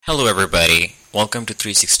Hello, everybody. Welcome to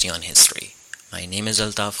 360 on History. My name is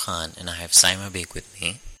Altaf Khan, and I have Saima Beg with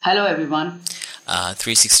me. Hello, everyone.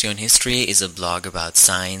 360 on History is a blog about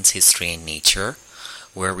science, history, and nature,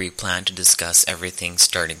 where we plan to discuss everything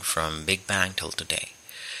starting from Big Bang till today.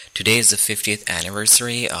 Today is the 50th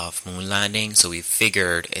anniversary of moon landing, so we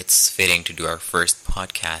figured it's fitting to do our first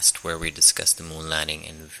podcast where we discuss the moon landing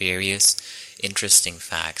and various interesting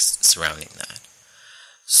facts surrounding that.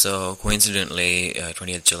 So coincidentally,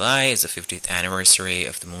 20th July is the 50th anniversary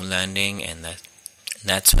of the moon landing, and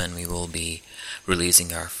that's when we will be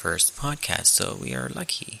releasing our first podcast. So we are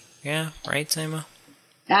lucky. Yeah, right, Saima?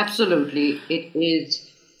 Absolutely. It is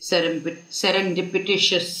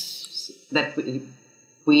serendipitous that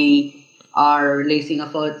we are releasing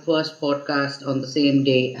our first podcast on the same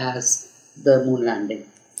day as the moon landing.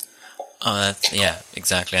 Yeah,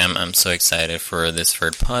 exactly. I'm so excited for this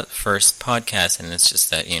first podcast, and it's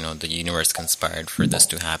just that, the universe conspired for this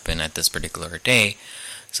to happen at this particular day.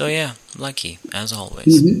 So yeah, lucky, as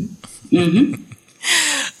always. Mm-hmm. Mm-hmm.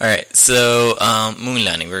 All right, so moon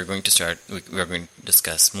landing. We're going to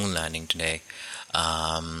discuss moon landing today.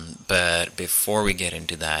 But before we get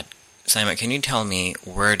into that, Simon, can you tell me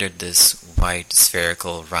where did this white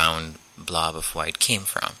spherical round blob of white came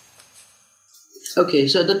from? Okay,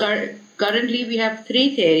 so currently we have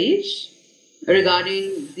three theories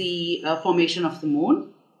regarding the formation of the moon.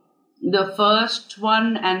 The first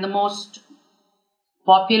one and the most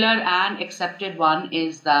popular and accepted one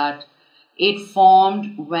is that it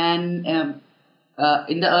formed when in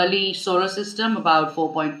the early solar system about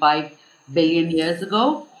 4.5 billion years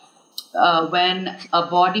ago, when a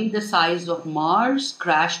body the size of Mars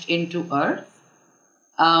crashed into Earth.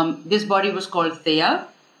 This body was called Theia,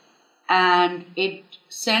 and it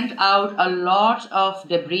sent out a lot of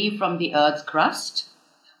debris from the Earth's crust,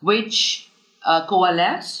 which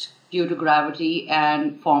coalesced due to gravity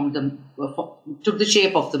and took the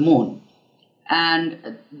shape of the moon.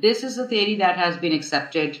 And this is a theory that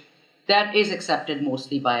is accepted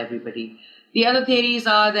mostly by everybody. The other theories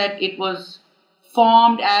are that it was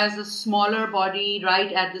formed as a smaller body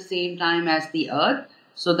right at the same time as the Earth.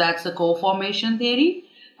 So that's the co-formation theory.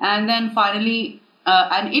 And then finally,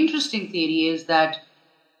 an interesting theory is that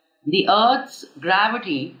the Earth's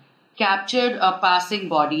gravity captured a passing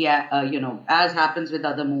body, as happens with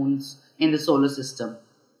other moons in the solar system.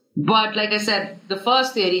 But like I said, the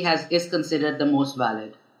first theory is considered the most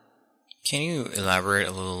valid. Can you elaborate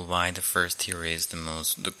a little why the first theory is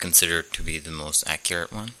considered to be the most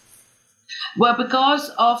accurate one? Well,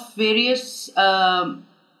 because of various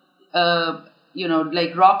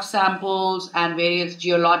like rock samples and various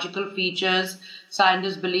geological features,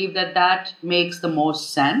 scientists believe that makes the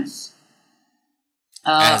most sense.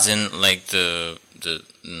 As in, like the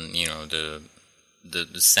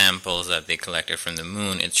samples that they collected from the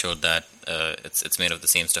moon, it showed that it's made of the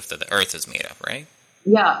same stuff that the Earth is made of, right?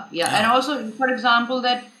 Yeah, and also, for example,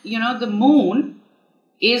 that the moon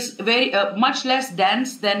is very much less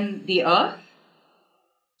dense than the Earth.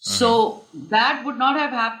 So that would not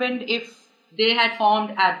have happened if they had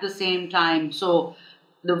formed at the same time. So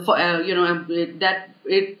that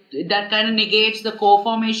kind of negates the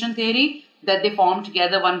co-formation theory that they formed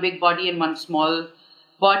together, one big body and one small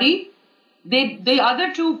body. The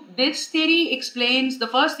other two, the first theory explains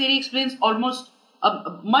almost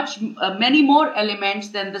many more elements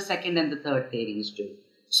than the second and the third theories do.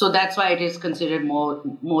 So that's why it is considered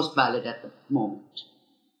most valid at the moment.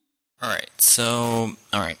 All right. So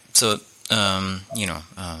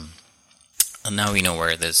now we know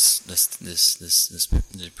where this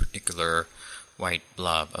particular white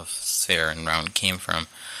blob of sphere and round came from.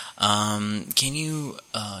 Can you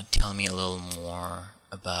tell me a little more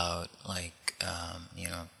about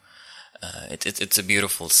it's a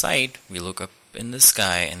beautiful sight. We look up in the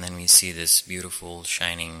sky and then we see this beautiful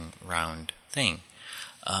shining round thing.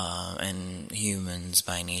 And humans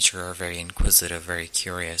by nature are very inquisitive, very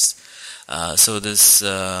curious. So this,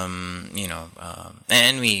 and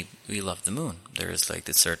we love the moon. There is like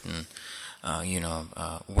this certain,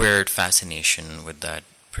 weird fascination with that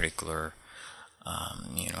particular,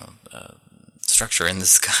 structure in the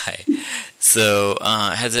sky. So,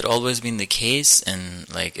 has it always been the case? And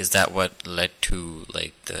is that what led to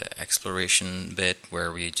the exploration bit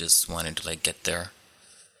where we just wanted to get there?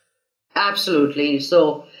 Absolutely.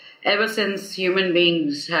 So ever since human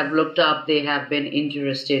beings have looked up, they have been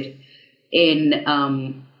interested in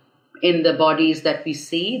the bodies that we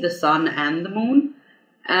see, the sun and the moon,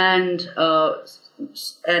 and the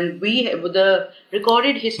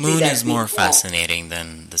recorded history. Moon is more fascinating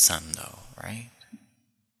than the sun, though, right?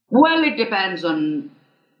 Well, it depends on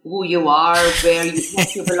who you are, where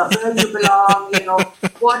you belong,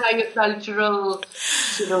 what are your cultural,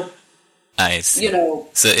 I see. you know,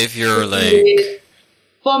 So if you're like,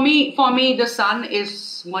 for me, the sun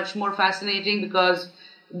is much more fascinating because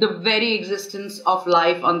the very existence of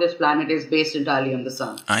life on this planet is based entirely on the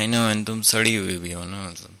sun. I know, and तुम सड़ी हुई भी हो ना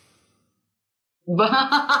मतलब.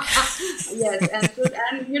 Yes, and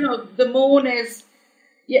the moon is,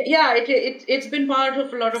 it's been part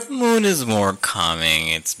of a lot of. The moon is more calming.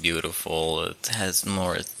 It's beautiful. It has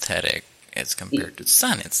more aesthetic as compared to the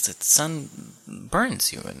sun. The sun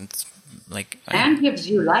burns you, and it's like and gives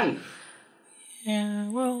you life. Yeah,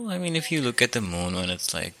 well, I mean, if you look at the moon when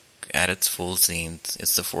it's like at its full zenith,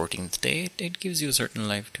 it's the 14th day. It gives you a certain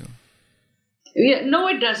life too. Yeah, no,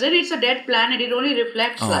 it doesn't. It's a dead planet. It only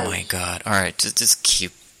reflects light. Oh my God! All right, just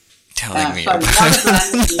keep telling me. Sorry,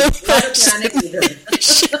 not a planet either.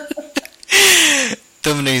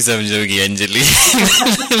 तुम नहीं समझोगी Anjali.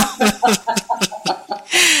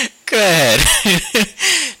 Go ahead.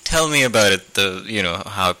 Tell me about it.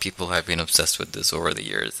 How people have been obsessed with this over the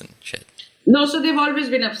years and shit. No, so they've always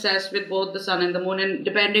been obsessed with both the sun and the moon, and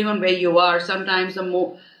depending on where you are, sometimes the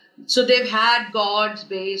moon. So they've had gods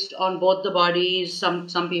based on both the bodies.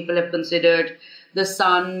 Some people have considered the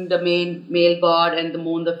sun the male god and the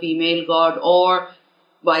moon the female god, or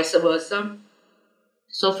vice versa.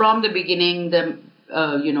 So from the beginning, the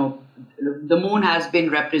moon has been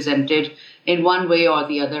represented in one way or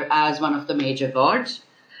the other as one of the major gods,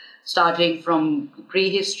 starting from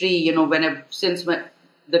prehistory. Since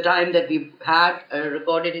the time that we've had a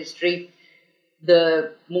recorded history,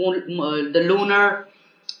 the lunar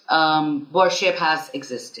worship has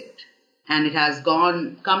existed, and it has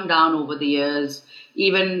come down over the years.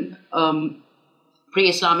 Even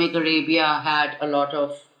pre-Islamic Arabia had a lot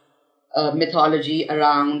of mythology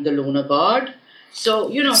around the lunar god. So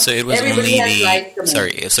So it was everybody has liked the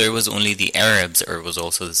moon. So it was only the Arabs, or it was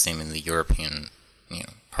also the same in the European,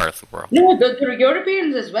 part of the world. No, the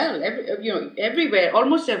Europeans as well. Everywhere,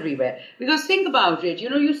 almost everywhere. Because think about it.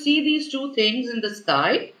 You see these two things in the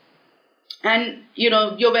sky, and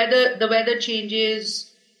the weather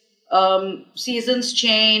changes, seasons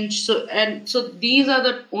change. So these are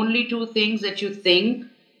the only two things that you think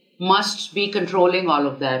must be controlling all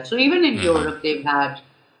of that. So even in Europe, they've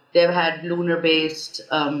had lunar-based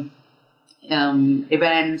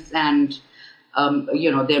events, and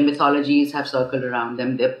their mythologies have circled around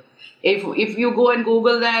them. If you go and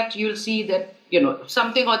Google that, you'll see that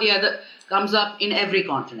something or the other comes up in every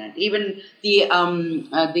continent. Even the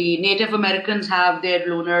Native Americans have their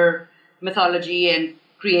lunar mythology and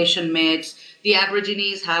creation myths. The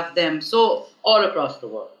Aborigines have them. So all across the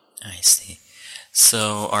world. I see.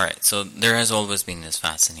 So, all right. So there has always been this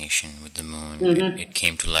fascination with the moon. Mm-hmm. It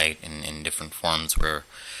came to light in different forms where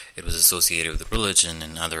it was associated with religion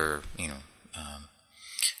and other,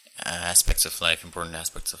 aspects of life, important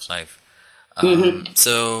aspects of life.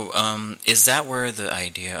 So, is that where the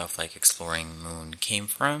idea of exploring the moon came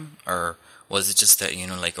from, or was it just that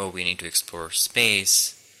we need to explore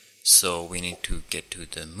space, so we need to get to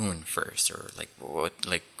the moon first, or what?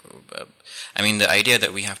 I mean, the idea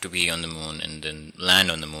that we have to be on the moon and then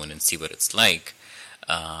land on the moon and see what it's like.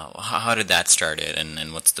 How did that start it,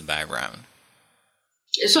 and what's the background?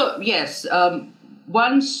 So yes,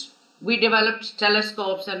 once we developed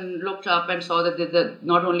telescopes and looked up and saw that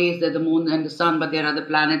not only is there the moon and the sun, but there are other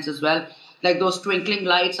planets as well. Like those twinkling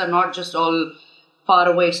lights are not just all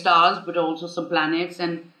faraway stars, but also some planets.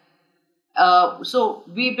 And so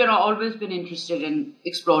we've always been interested in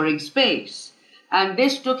exploring space. And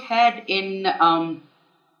this took head in,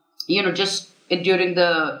 during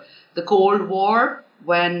the Cold War,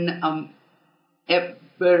 when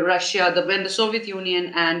Russia, when the Soviet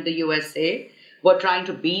Union and the USA were trying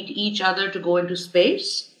to beat each other to go into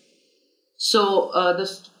space. So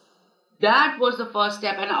that was the first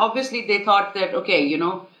step. And obviously they thought that,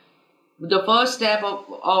 the first step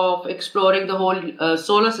of exploring the whole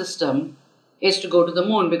solar system is to go to the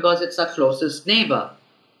moon because it's our closest neighbor.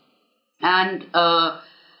 And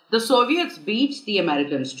the Soviets beat the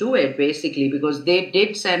Americans to it, basically, because they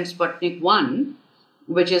did send Sputnik 1,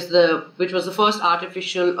 which was the first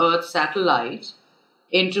artificial Earth satellite,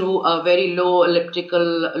 into a very low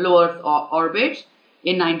Earth orbit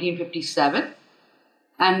in 1957.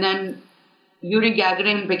 And then Yuri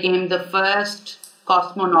Gagarin became the first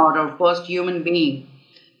cosmonaut or first human being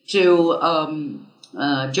to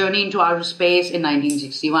journey into outer space in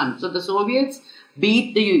 1961. So the Soviets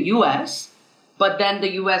beat the US, but then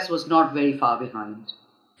the US was not very far behind.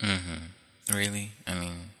 Mm-hmm. Really? I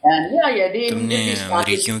mean... And they तुमने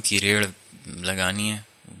अमेरिकियों की red लगानी है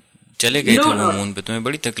चले गए थे वो moon पे तुम्हें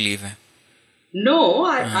बड़ी तकलीफ है No,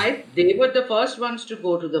 they were the first ones to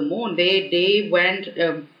go to the moon. They went.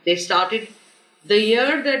 They started the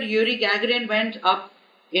year that Yuri Gagarin went up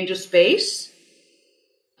into space.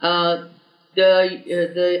 The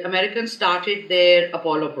Americans started their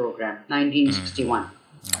Apollo program, 1961. All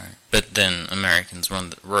right. But then Americans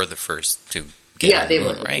were the first to get on They the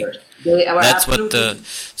were moon, the right? first. They were That's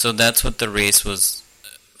absolutely. that's what the race was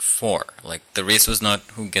for. Like the race was not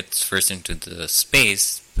who gets first into the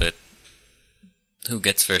space, but who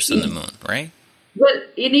gets first on the moon, right? Well,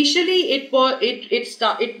 initially it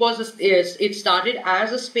started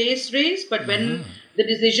as a space race, but when the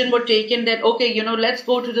decision was taken that okay, let's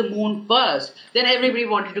go to the moon first, then everybody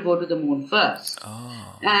wanted to go to the moon first,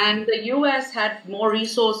 Oh. and the U.S. had more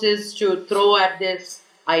resources to throw at this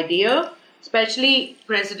idea, especially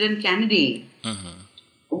President Kennedy.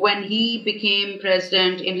 When he became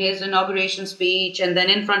president, in his inauguration speech and then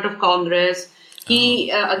in front of Congress, he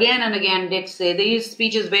again and again did say, his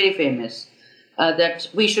speech is very famous, that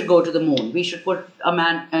we should go to the moon. We should put a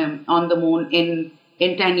man on the moon in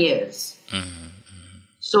 10 years.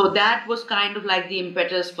 So that was kind of like the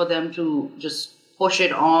impetus for them to just push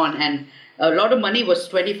it on. And a lot of money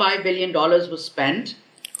 $25 billion was spent.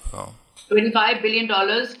 Oh. $25 billion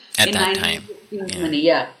At in that time. 1960s money,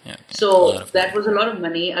 yeah. Yeah. So that was a lot of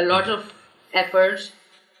money, a lot of effort.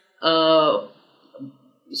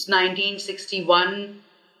 1961,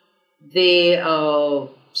 they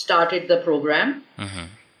started the program,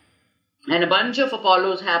 and a bunch of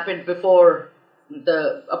Apollos happened before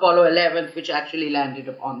the Apollo 11th, which actually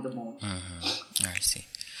landed on the moon. I see.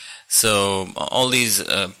 So all these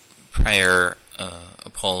prior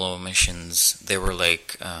Apollo missions, they were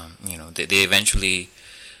like, they eventually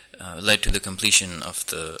led to the completion of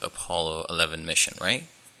the Apollo 11 mission, right?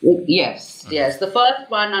 Yes. The first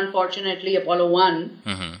one, unfortunately, Apollo 1,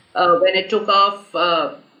 when it took off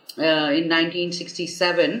in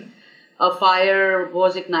 1967, a fire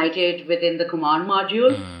was ignited within the command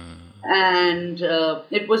module. And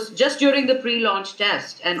it was just during the pre-launch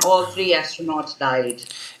test, and all 3 astronauts died.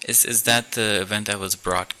 Is that the event that was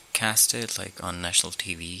broadcasted, like on national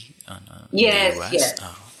TV Yes, in the US? yes.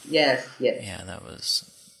 Oh. Yes. Yeah, that was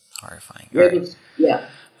horrifying. It was, yeah.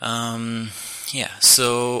 Yeah.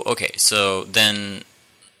 So okay. So then,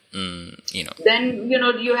 Then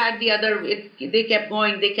you had the other. They kept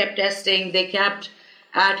going. They kept testing. They kept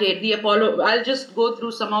at it. The Apollo. I'll just go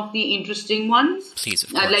through some of the interesting ones. Please,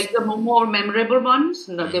 of course. Like the more memorable ones.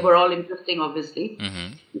 No, they were all interesting, obviously.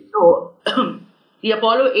 So the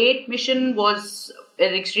Apollo 8 mission was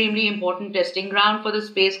an extremely important testing ground for the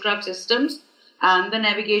spacecraft systems and the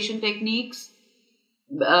navigation techniques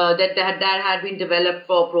that had been developed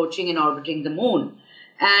for approaching and orbiting the moon.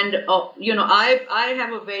 And, I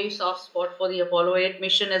have a very soft spot for the Apollo 8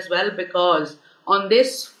 mission as well, because on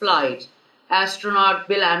this flight, astronaut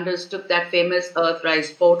Bill Anders took that famous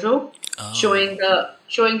Earthrise photo, showing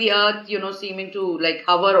the Earth, seeming to like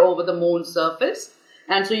hover over the moon's surface.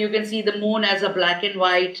 And so you can see the moon as a black and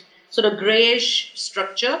white, sort of grayish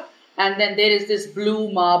structure. And then there is this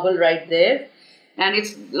blue marble right there. And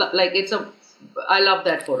it's like, I love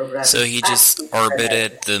that photograph. So he just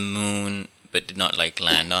orbited the moon, but did not like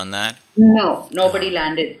land on that? No, nobody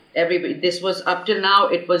landed. Everybody. This was up till now.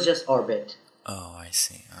 It was just orbit. Oh, I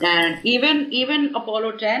see. All And right. even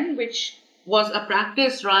Apollo 10, which was a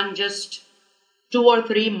practice run just 2 or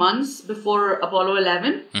 3 months before Apollo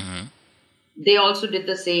 11, they also did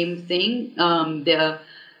the same thing. The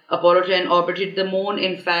Apollo 10 orbited the moon.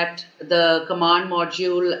 In fact, the command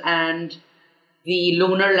module and the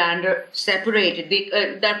lunar lander separated.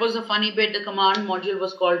 That was a funny bit. The command module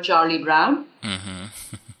was called Charlie Brown,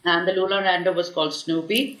 and the lunar lander was called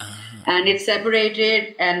Snoopy. And it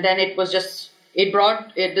separated, and then it was just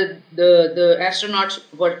the astronauts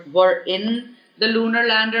were in the lunar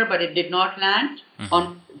lander, but it did not land.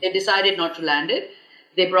 They decided not to land it.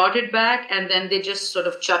 They brought it back, and then they just sort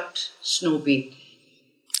of chucked Snoopy.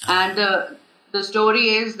 And the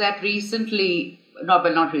story is that recently. Not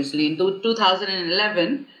recently. In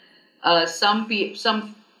 2011, some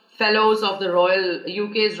fellows of the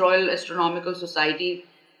UK's Royal Astronomical Society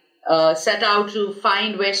set out to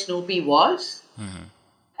find where Snoopy was,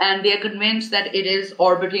 and they are convinced that it is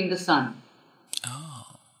orbiting the sun. Oh.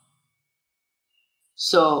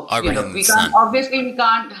 So Orbiting the we sun. can't. Obviously, we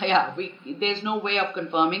can't. Yeah, there's no way of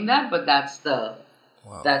confirming that, but that's the.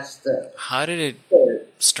 Wow. That's the. How did it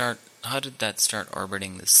start? How did that start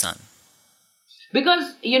orbiting the sun?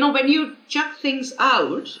 Because, when you chuck things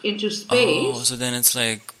out into space... Oh, so then it's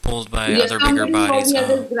like pulled by Yes, other bigger bodies.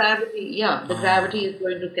 the gravity, the gravity is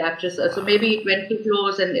going to capture. So maybe it went too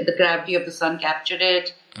close and the gravity of the sun captured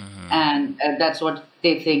it. and that's what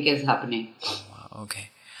they think is happening. Wow, okay.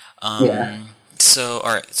 Yeah. So,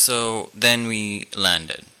 all right. So then we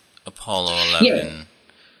landed. Apollo Yes. 11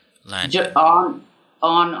 landed.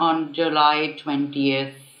 On July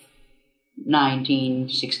 20th,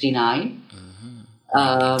 1969.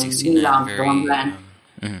 Neil 69, Armstrong very.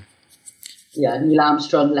 Neil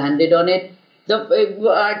Armstrong landed on it.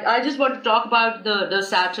 I just want to talk about the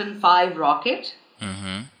Saturn V rocket.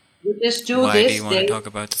 Which is to Why do this you want day, to talk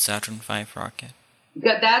about the Saturn V rocket?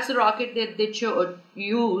 that's the rocket that they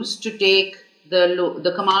used to take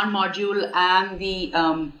the command module and the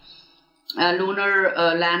lunar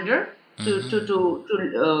lander to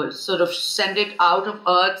sort of send it out of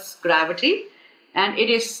Earth's gravity, and it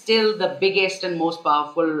is still the biggest and most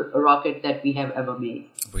powerful rocket that we have ever made.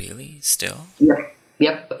 Really? Still?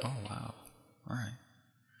 Yep. Oh, wow. All right.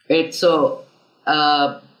 It's so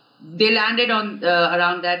they landed on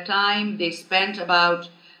around that time. They spent about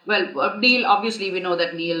Neil. Obviously, we know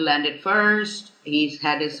that Neil landed first. He's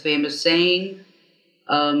had his famous saying.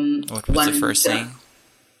 What was the first saying?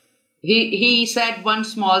 He said, "One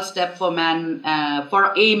small step for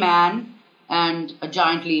a man, and a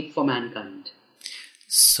giant leap for mankind."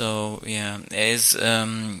 So yeah,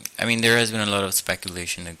 I mean, there has been a lot of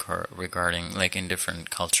speculation regarding, like, in different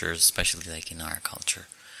cultures, especially like in our culture.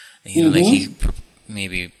 You know, like he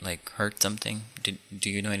maybe like hurt something. Do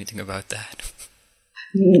you know anything about that?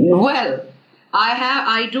 Well,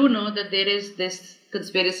 I do know that there is this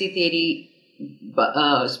conspiracy theory,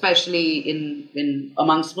 especially in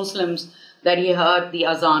amongst Muslims, that he heard the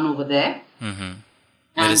azan over there.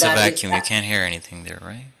 But it's a vacuum; you can't hear anything there,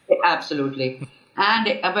 right? Absolutely.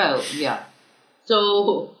 And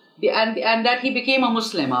so and that he became a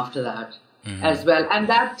Muslim after that as well, and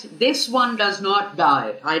that this one does not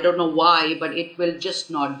die. I don't know why, but it will just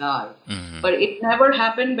not die. But it never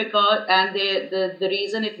happened and the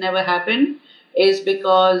reason it never happened is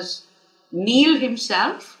because Neil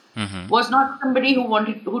himself was not somebody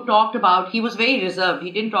who talked about. He was very reserved.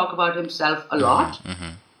 He didn't talk about himself a lot.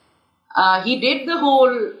 He did the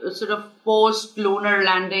whole sort of post-lunar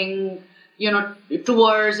landing,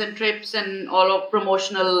 tours and trips and all of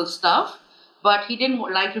promotional stuff. But he didn't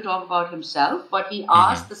like to talk about himself. But he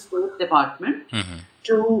asked the State Department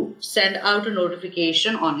to send out a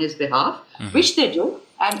notification on his behalf, which they do,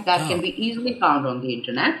 and that can be easily found on the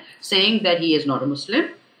internet, saying that he is not a Muslim.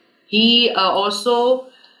 He also,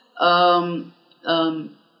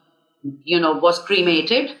 was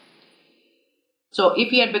cremated. So if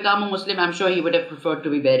he had become a Muslim, I'm sure he would have preferred to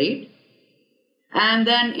be buried. And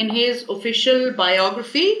then in his official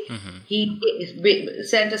biography, he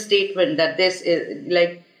sent a statement that this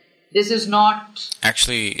is not...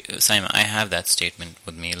 Actually, Simon, I have that statement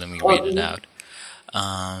with me. Let me read it out.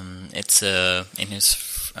 It's in his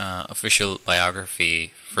official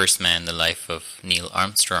biography, First Man, The Life of Neil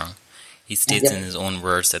Armstrong. He states in his own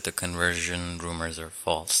words that the conversion rumors are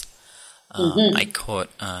false. I quote,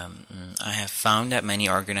 I have found that many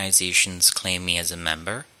organizations claim me as a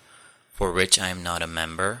member, for which I am not a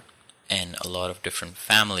member, and a lot of different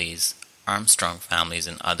families, Armstrong families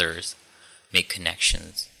and others, make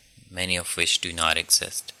connections, many of which do not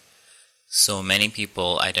exist. So many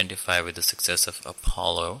people identify with the success of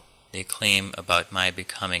Apollo. They claim about my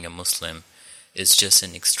becoming a Muslim is just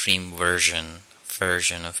an extreme version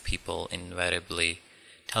of people invariably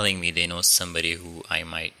telling me they know somebody who I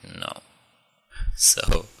might know.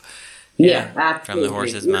 So, from the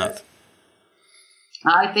horse's mouth.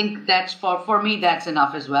 I think that's for me, that's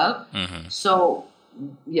enough as well. So,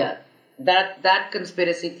 that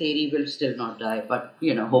conspiracy theory will still not die, but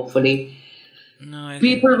hopefully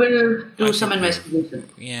people will do some investigation.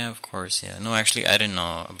 Yeah, of course. Yeah, no, actually, I didn't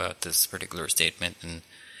know about this particular statement and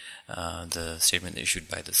the statement issued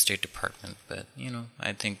by the State Department. But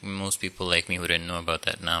I think most people like me who didn't know about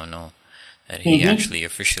that now know that he actually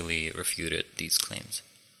officially refuted these claims.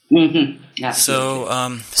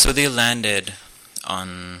 So they landed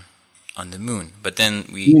on the moon, but then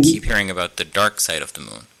we keep hearing about the dark side of the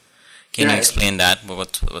moon. Can you explain that?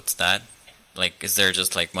 What's that? Like, is there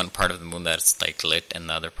just like one part of the moon that's like lit and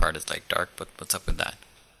the other part is like dark? But what's up with that?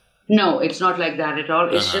 No, it's not like that at all.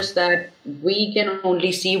 It's just that we can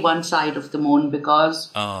only see one side of the moon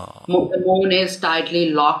because the moon is tightly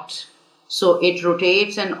locked. So it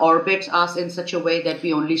rotates and orbits us in such a way that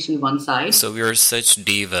we only see one side. So we are such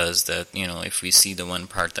divas that, if we see the one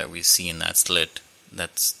part that we see and that's lit,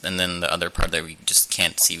 and then the other part that we just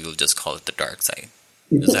can't see, we'll just call it the dark side.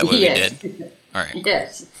 Is that what we did? All right.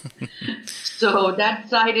 Yes. So that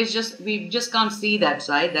side is we just can't see that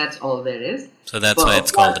side. That's all there is. So that's why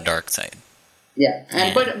it's called the dark side. Yeah, and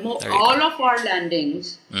Yeah, but there you go. all of our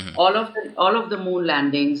landings, all of the moon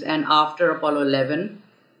landings, and after Apollo 11,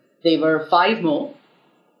 there were five more.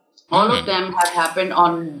 All of them have happened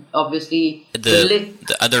on obviously the The lit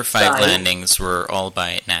the other five side. landings were all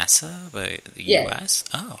by NASA, by the Yes, U.S.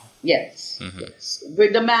 Oh. yes.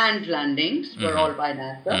 With the manned landings were all by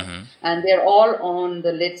NASA, and they're all on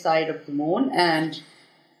the lit side of the moon, and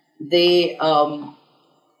they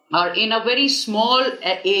are in a very small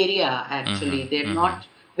area. Actually, they're not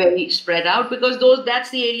very spread out because that's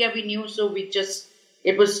the area we knew, so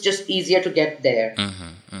it was just easier to get there.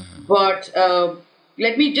 But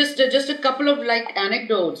let me just a couple of like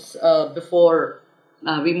anecdotes before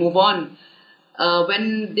we move on.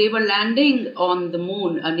 When they were landing on the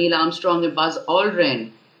moon, Neil Armstrong and Buzz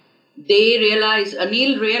Aldrin,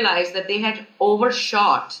 Neil realized that they had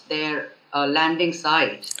overshot their landing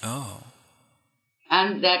site, Oh.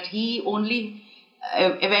 and that he only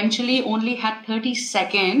eventually only had 30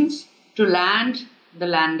 seconds to land the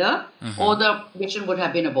lander, or the mission would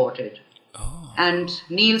have been aborted. Oh. And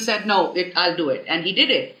Neil said, "No, I'll do it," and he did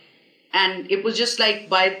it. And it was just like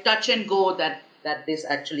by touch and go that this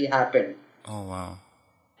actually happened. Oh, wow.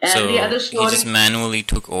 And So the other he story, just manually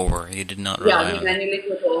took over. He did not yeah, rely he on. manually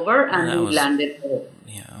took over and That he was- landed.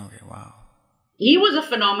 Yeah. Okay. Wow. He was a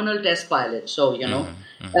phenomenal test pilot, so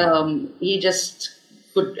he just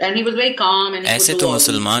could, and he was very calm, and he ऐसे could तो do all these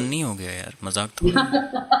मुसलमान नहीं हो गया यार, मजाक तो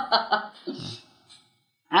नहीं।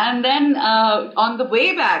 And then on the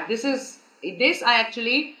way back, this I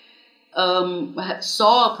actually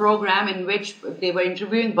saw a program in which they were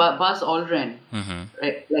interviewing Buzz Aldrin,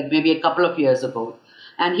 right, like maybe a couple of years ago,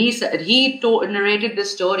 and narrated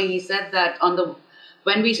this story. He said that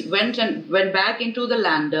when we went back into the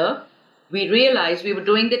lander, we realized we were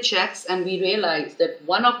doing the checks, and we realized that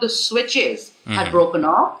one of the switches had broken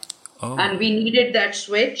off, Oh. and we needed that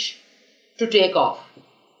switch to take off.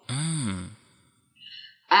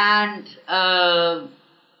 And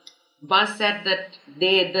Buzz said that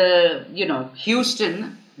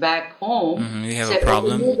Houston back home We have said, a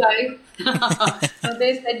problem. "Okay, you guys," so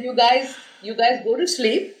they said, "You guys go to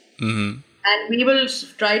sleep, and we will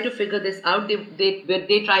try to figure this out."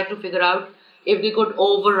 They tried to figure out if they could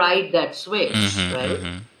override that switch, right?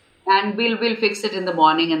 And we'll fix it in the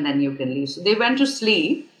morning, and then you can leave. So they went to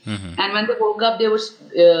sleep, and when they woke up, they were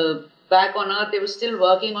back on Earth. They were still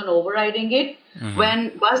working on overriding it. When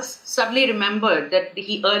Buzz suddenly remembered that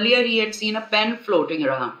he had seen a pen floating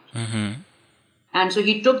around, and so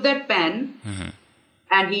he took that pen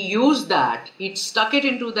and he used that. He stuck it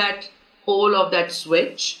into that hole of that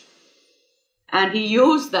switch, and he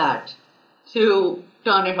used that to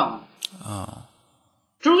turn it on. Oh.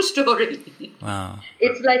 True story. Wow.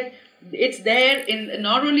 It's like it's there in.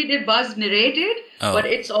 Not only did Buzz narrate it, but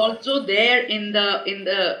it's also there in the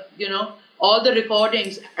all the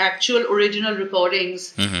recordings, actual original recordings,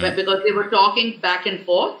 because they were talking back and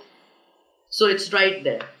forth. So it's right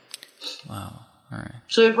there. Wow. All right.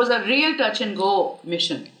 So it was a real touch and go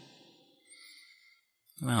mission.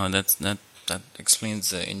 Wow. That explains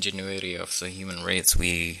the ingenuity of the human race.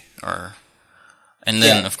 We are. And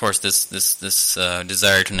then, of course, this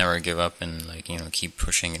desire to never give up and keep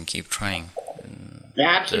pushing and keep trying.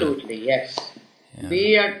 Absolutely, yes. Yeah.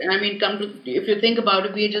 We are. I mean, if you think about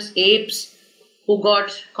it, we are just apes who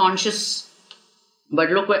got conscious. But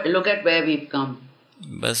look at where we've come.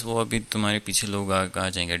 बस वो अभी तुम्हारे पीछे लोग आ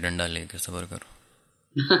जाएंगे डंडा लेकर सब्र करो.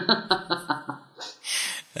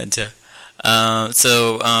 अच्छा.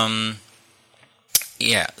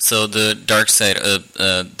 So the dark side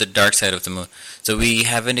of the moon. So we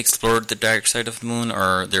haven't explored the dark side of the moon,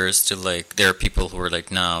 or there are people who are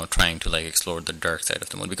now trying to explore the dark side of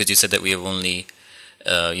the moon, because you said that we have only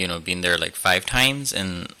been there 5 times,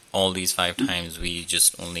 and all these 5 times we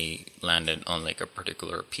just only landed on a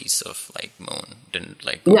particular piece of moon, didn't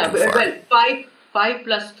go too far. Well, 5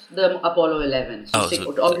 plus the Apollo 11. So there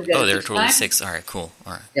are totally 6. All right, cool.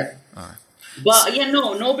 All right. Yeah. All right. But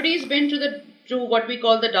nobody's been to what we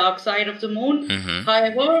call the dark side of the moon.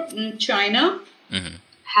 However, China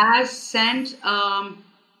has sent a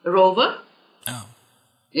rover. Oh.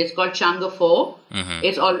 It's called Chang'e 4.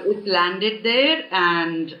 It's landed there,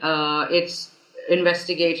 and it's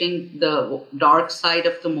investigating the dark side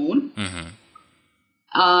of the moon.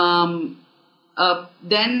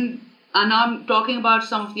 Then, and I'm talking about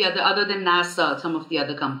some of the other than NASA, some of the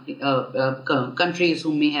other countries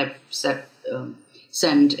who may have sent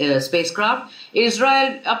spacecraft.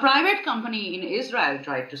 Israel, a private company in Israel,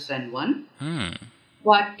 tried to send one,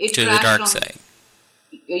 but it to crashed the dark side.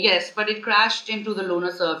 Yes, but it crashed into the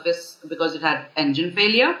lunar surface because it had engine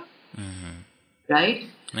failure. Right?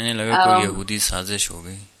 मैंने लगा कोई यहूदी साजिश हो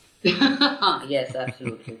गई. Yes,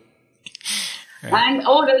 absolutely. Right. And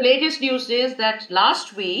the latest news is that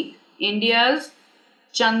last week, India's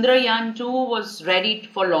Chandrayaan 2 was ready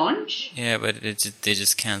for launch. Yeah, but they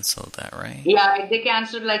just canceled that, right? Yeah, they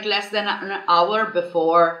cancelled like less than an hour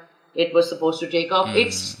before it was supposed to take off.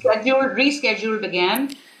 It's rescheduled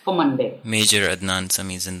again for Monday. Major Adnan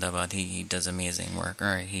Sami Zindabad. He does amazing work. All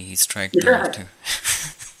right, he strike there too.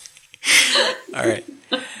 All right.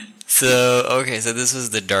 So okay, so this was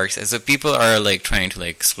the dark side. So people are like trying to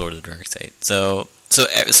like explore the dark side. So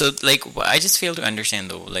like I just fail to understand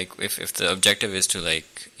though. Like if the objective is to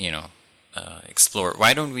like explore,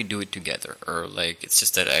 why don't we do it together? Or like it's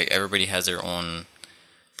just that everybody has their own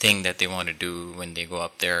thing that they want to do when they go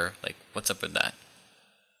up there. Like what's up with that?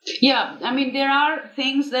 Yeah, I mean, there are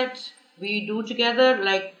things that we do together,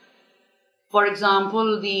 like, for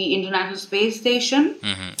example, the International Space Station.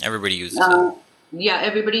 Everybody uses it. Yeah,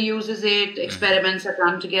 everybody uses it, experiments are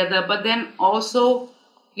done together, but then also,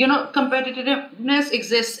 competitiveness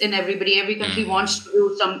exists in everybody. Every country wants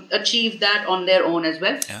to achieve that on their own as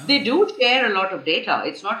well. Yeah. They do share a lot of data.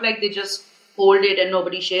 It's not like they just hold it and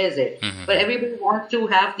nobody shares it, but everybody wants to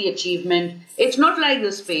have the achievement. It's not like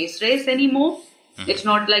the space race anymore. It's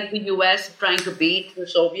not like the US trying to beat the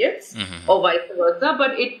Soviets or vice versa,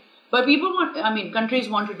 but people want, I mean, countries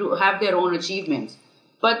want to have their own achievements.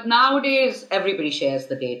 But nowadays, everybody shares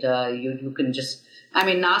the data. You can just, I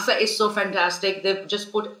mean, NASA is so fantastic. They've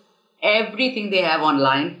just put everything they have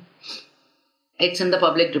online. It's in the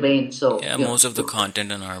public domain. So Yeah, most of the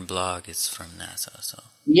content on our blog is from NASA. So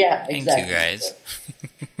yeah, thank exactly. you guys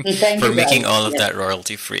Thank for you making guys. all of Yeah. that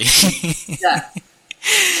royalty free. Yeah.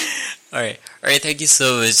 All right. Thank you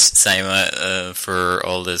so much, Saima, for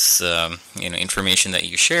all this information that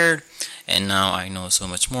you shared. And now I know so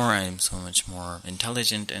much more. I am so much more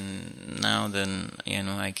intelligent, and now then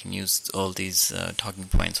I can use all these talking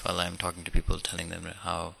points while I'm talking to people, telling them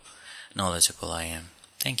how knowledgeable I am.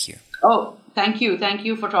 Thank you. Oh, thank you. Thank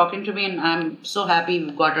you for talking to me. And I'm so happy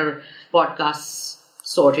we've got our podcast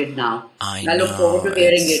sorted now. I look forward to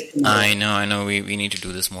hearing it tomorrow. I know. We need to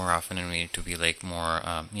do this more often, and we need to be like more.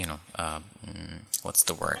 What's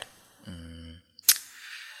the word?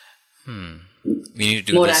 We need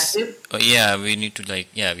to do More this. active? Oh, yeah, we need to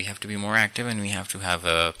we have to be more active, and we have to have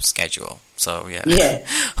a schedule. So yeah. Yeah.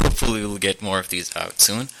 Hopefully we'll get more of these out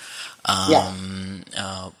soon.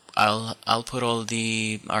 I'll put all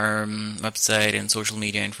our website and social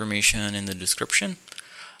media information in the description.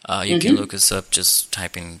 You can look us up, just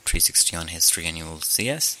type in 360 on history and you will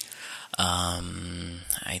see us. I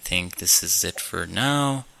think this is it for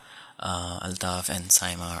now. Altaf and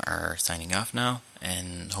Saima are signing off now,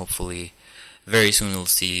 and hopefully very soon we'll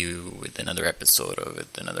see you with another episode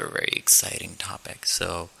with another very exciting topic.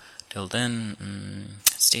 So till then,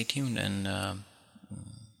 stay tuned and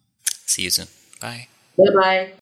see you soon. Bye. Bye-bye.